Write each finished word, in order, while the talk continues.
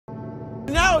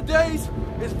Nowadays,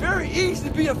 it's very easy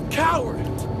to be a coward.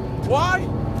 Why?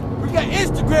 We got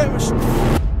Instagram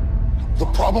and The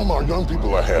problem our young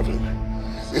people are having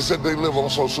is that they live on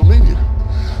social media.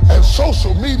 And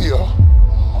social media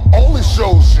only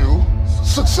shows you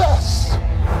success.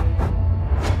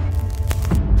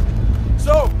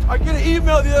 So, I get an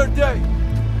email the other day.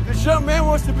 This young man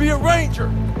wants to be a ranger,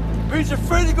 but he's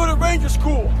afraid to go to ranger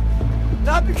school.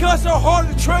 Not because how hard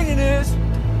the training is,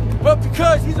 but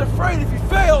because he's afraid if he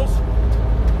fails,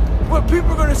 what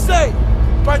people are going to say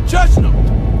by judging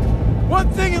him. One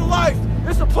thing in life,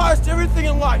 this applies to everything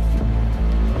in life.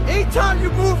 Anytime you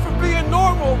move from being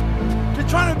normal to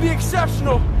trying to be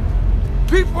exceptional,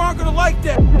 people aren't going to like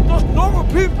that. Those normal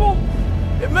people,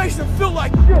 it makes them feel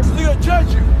like this. They're going to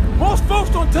judge you. Most folks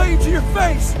don't tell you to your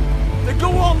face. They go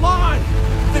online.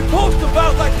 They post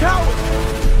about like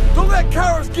cowards. Don't let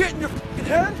cowards get in your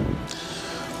head.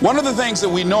 One of the things that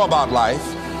we know about life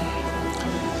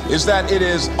is that it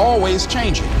is always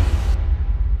changing.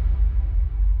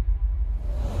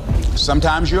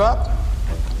 Sometimes you're up,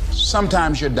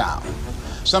 sometimes you're down.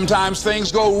 Sometimes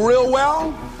things go real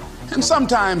well, and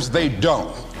sometimes they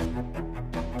don't.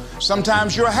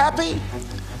 Sometimes you're happy,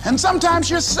 and sometimes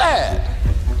you're sad.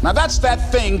 Now that's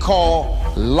that thing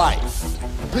called life.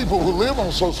 People who live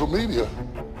on social media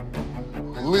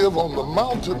live on the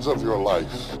mountains of your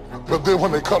life. But then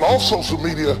when they cut off social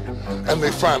media and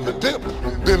they find the dip,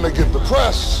 then they get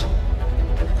depressed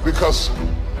because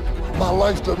my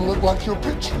life doesn't look like your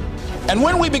picture. And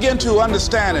when we begin to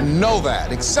understand and know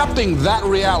that, accepting that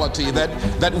reality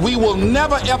that we will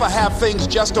never ever have things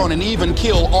just on an even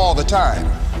keel all the time,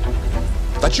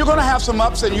 that you're going to have some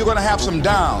ups and you're going to have some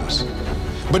downs.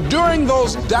 But during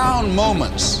those down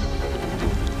moments,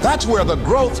 that's where the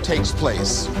growth takes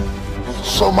place.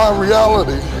 So my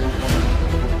reality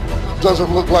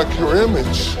doesn't look like your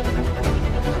image.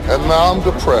 And now I'm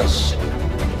depressed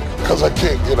because I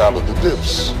can't get out of the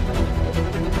dips.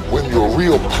 When your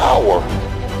real power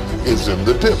is in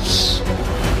the dips.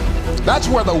 That's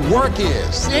where the work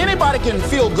is. Anybody can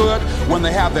feel good when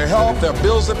they have their health, their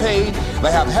bills are paid,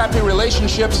 they have happy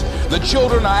relationships, the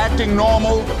children are acting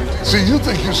normal. See, you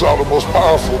think you saw the most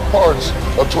powerful parts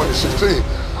of 2016,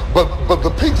 but the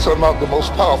peaks are not the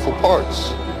most powerful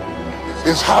parts.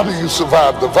 It's how do you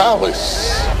survive the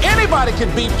valleys? Anybody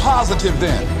can be positive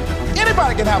then.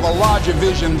 Anybody can have a larger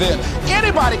vision then.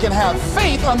 Anybody can have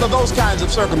faith under those kinds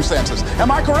of circumstances. Am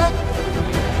I correct?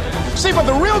 See, but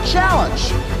the real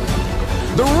challenge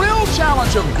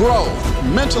of growth,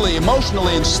 mentally,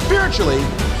 emotionally, and spiritually,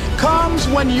 comes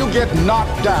when you get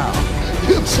knocked down.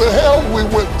 It's the hell we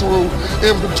went through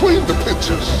in between the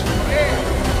pictures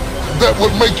that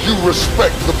would make you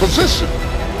respect the position.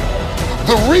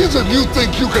 The reason you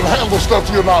think you can handle stuff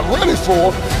you're not ready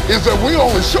for is that we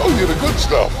only show you the good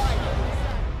stuff.